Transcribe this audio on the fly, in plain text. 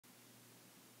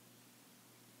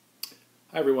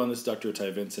Hi everyone, this is Dr.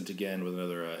 Ty Vincent again with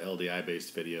another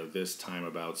LDI-based video, this time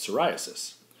about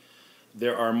psoriasis.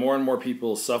 There are more and more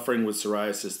people suffering with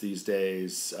psoriasis these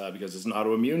days because it's an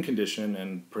autoimmune condition,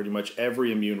 and pretty much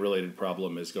every immune-related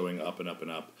problem is going up and up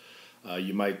and up.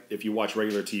 If you watch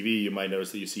regular TV, you might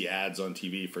notice that you see ads on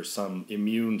TV for some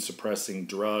immune-suppressing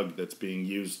drug that's being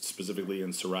used specifically in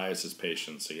psoriasis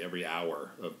patients, like every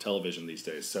hour of television these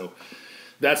days. So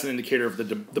that's an indicator of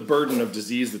the burden of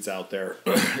disease that's out there.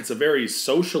 It's a very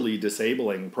socially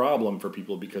disabling problem for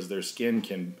people because their skin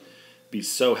can be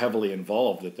so heavily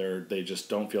involved that they just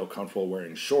don't feel comfortable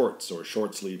wearing shorts or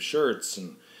short sleeve shirts,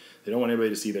 and they don't want anybody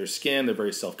to see their skin. They're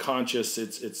very self-conscious.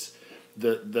 It's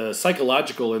the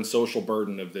psychological and social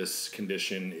burden of this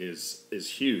condition is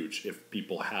huge if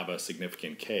people have a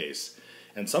significant case.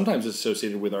 And sometimes it's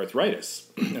associated with arthritis,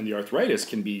 and the arthritis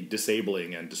can be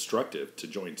disabling and destructive to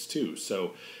joints too.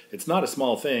 So it's not a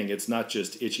small thing. It's not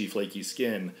just itchy, flaky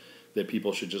skin that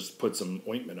people should just put some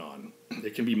ointment on.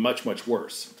 It can be much, much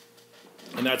worse.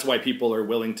 And that's why people are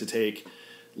willing to take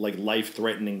like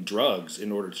life-threatening drugs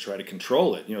in order to try to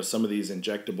control it. You know, some of these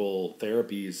injectable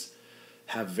therapies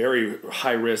have very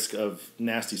high risk of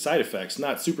nasty side effects.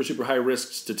 Not super, super high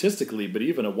risk statistically, but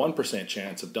even a 1%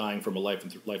 chance of dying from a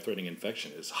life-threatening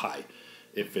infection is high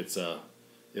if it's a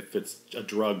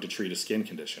drug to treat a skin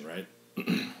condition, right?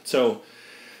 So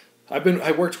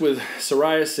I worked with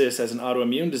psoriasis as an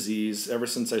autoimmune disease ever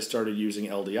since I started using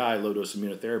LDI, low-dose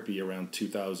immunotherapy, around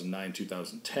 2009,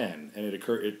 2010. And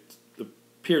it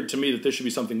appeared to me that this should be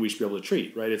something we should be able to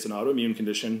treat, right? It's an autoimmune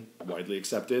condition, widely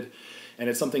accepted, and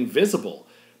it's something visible.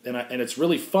 And it's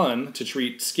really fun to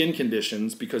treat skin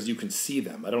conditions because you can see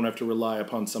them. I don't have to rely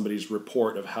upon somebody's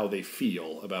report of how they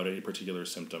feel about any particular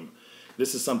symptom.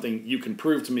 This is something you can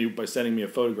prove to me by sending me a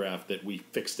photograph that we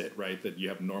fixed it, right? That you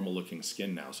have normal-looking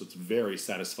skin now. So it's a very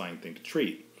satisfying thing to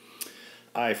treat.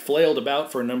 I flailed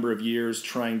about for a number of years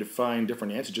trying to find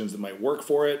different antigens that might work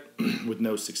for it with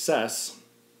no success,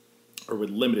 or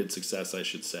with limited success, I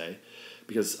should say,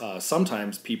 because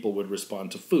sometimes people would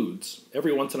respond to foods.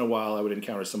 Every once in a while, I would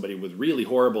encounter somebody with really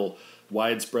horrible,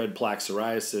 widespread plaque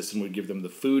psoriasis and would give them the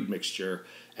food mixture,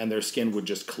 and their skin would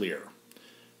just clear.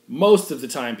 Most of the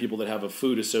time, people that have a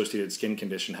food-associated skin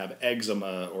condition have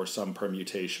eczema or some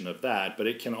permutation of that, but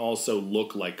it can also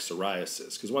look like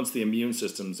psoriasis, because once the immune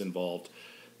system's involved,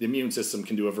 the immune system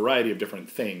can do a variety of different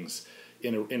things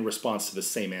in response to the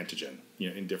same antigen,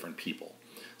 in different people.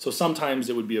 So sometimes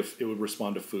it would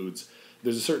respond to foods.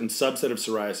 There's a certain subset of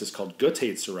psoriasis called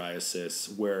guttate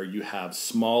psoriasis where you have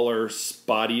smaller,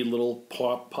 spotty little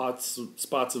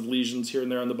spots of lesions here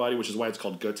and there on the body, which is why it's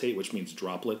called guttate, which means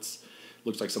droplets.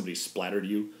 Looks like somebody splattered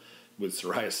you with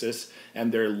psoriasis.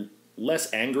 And they're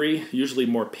less angry, usually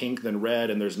more pink than red,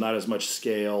 and there's not as much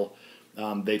scale.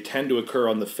 They tend to occur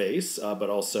on the face, but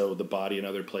also the body and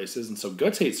other places. And so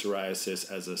guttate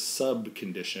psoriasis as a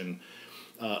sub-condition,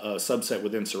 a subset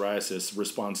within psoriasis,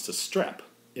 responds to strep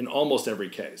in almost every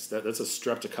case. That's a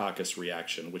streptococcus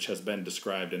reaction, which has been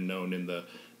described and known in the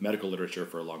medical literature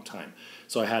for a long time.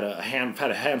 So I had a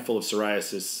handful of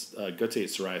psoriasis, guttate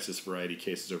psoriasis variety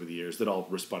cases over the years that all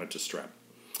responded to strep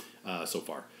so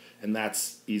far. And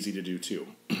that's easy to do too.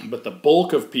 But the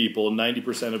bulk of people,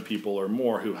 90% of people or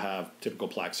more who have typical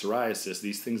plaque psoriasis,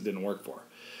 these things didn't work for.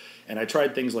 And I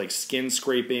tried things like skin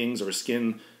scrapings or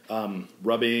skin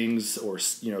rubbings, or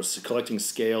collecting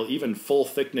scale, even full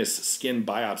thickness skin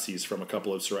biopsies from a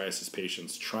couple of psoriasis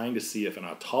patients, trying to see if an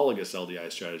autologous LDI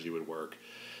strategy would work,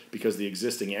 because the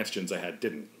existing antigens I had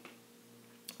didn't,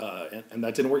 and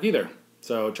that didn't work either.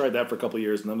 So I tried that for a couple of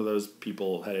years. None of those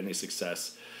people had any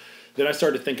success. Then I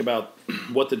started to think about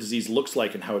what the disease looks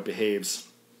like and how it behaves,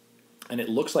 and it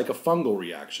looks like a fungal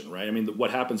reaction, right? I mean,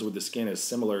 what happens with the skin is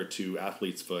similar to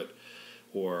athlete's foot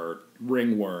or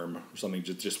ringworm or something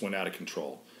that just went out of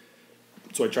control.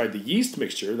 So I tried the yeast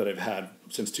mixture that I've had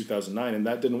since 2009, and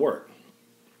that didn't work.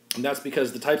 And that's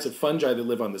because the types of fungi that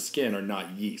live on the skin are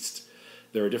not yeast.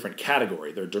 They're a different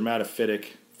category. They're dermatophytic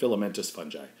filamentous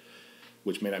fungi,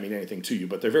 which may not mean anything to you,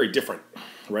 but they're very different,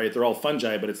 right? They're all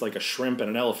fungi, but it's like a shrimp and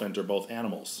an elephant are both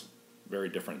animals. Very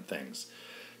different things.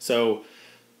 So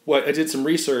I did some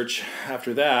research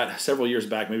after that several years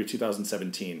back, maybe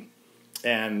 2017,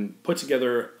 and put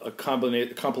together a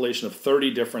compilation of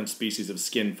 30 different species of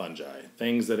skin fungi,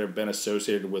 things that have been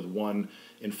associated with one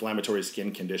inflammatory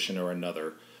skin condition or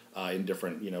another in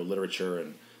different literature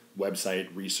and website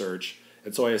research.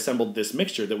 And so I assembled this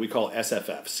mixture that we call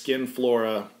SFF, skin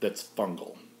flora that's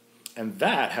fungal. And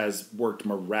that has worked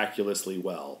miraculously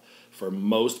well for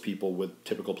most people with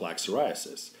typical plaque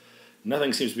psoriasis.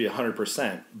 Nothing seems to be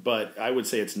 100%, but I would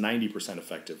say it's 90%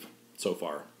 effective so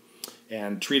far.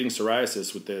 And treating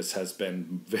psoriasis with this has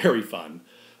been very fun.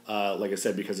 Like I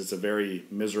said, because it's a very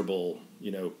miserable,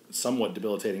 somewhat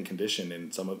debilitating condition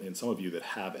in some of you that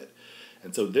have it.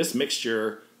 And so this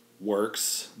mixture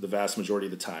works the vast majority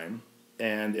of the time,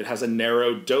 and it has a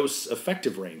narrow dose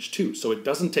effective range too. So it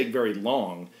doesn't take very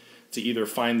long to either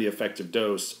find the effective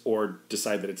dose or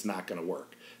decide that it's not going to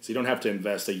work. So you don't have to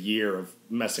invest a year of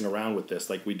messing around with this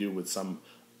like we do with some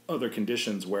other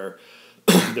conditions where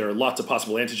there are lots of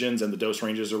possible antigens and the dose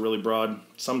ranges are really broad.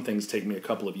 Some things take me a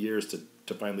couple of years to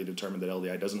finally determine that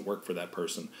LDI doesn't work for that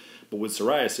person. But with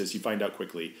psoriasis, you find out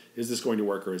quickly, is this going to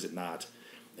work or is it not?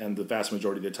 And the vast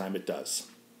majority of the time it does.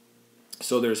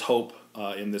 So there's hope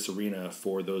in this arena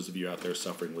for those of you out there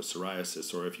suffering with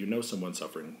psoriasis, or if you know someone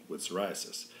suffering with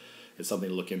psoriasis. It's something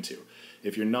to look into.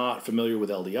 If you're not familiar with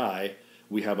LDI,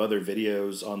 we have other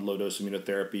videos on low-dose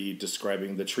immunotherapy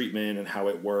describing the treatment and how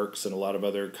it works and a lot of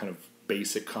other kind of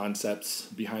basic concepts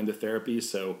behind the therapy.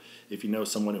 So if you know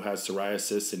someone who has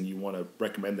psoriasis and you want to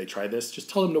recommend they try this, just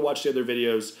tell them to watch the other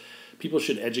videos. People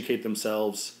should educate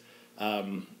themselves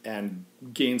and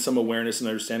gain some awareness and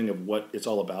understanding of what it's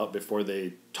all about before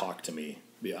they talk to me.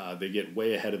 They get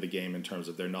way ahead of the game in terms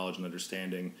of their knowledge and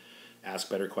understanding, ask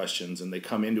better questions, and they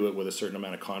come into it with a certain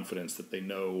amount of confidence that they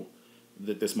know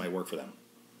that this might work for them.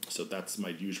 So that's my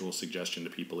usual suggestion to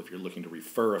people if you're looking to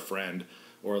refer a friend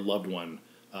or a loved one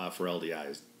for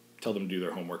LDIs. Tell them to do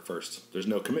their homework first. There's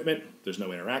no commitment, there's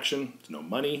no interaction, there's no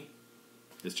money,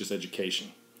 it's just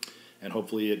education. And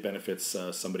hopefully it benefits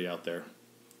somebody out there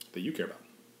that you care about.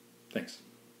 Thanks.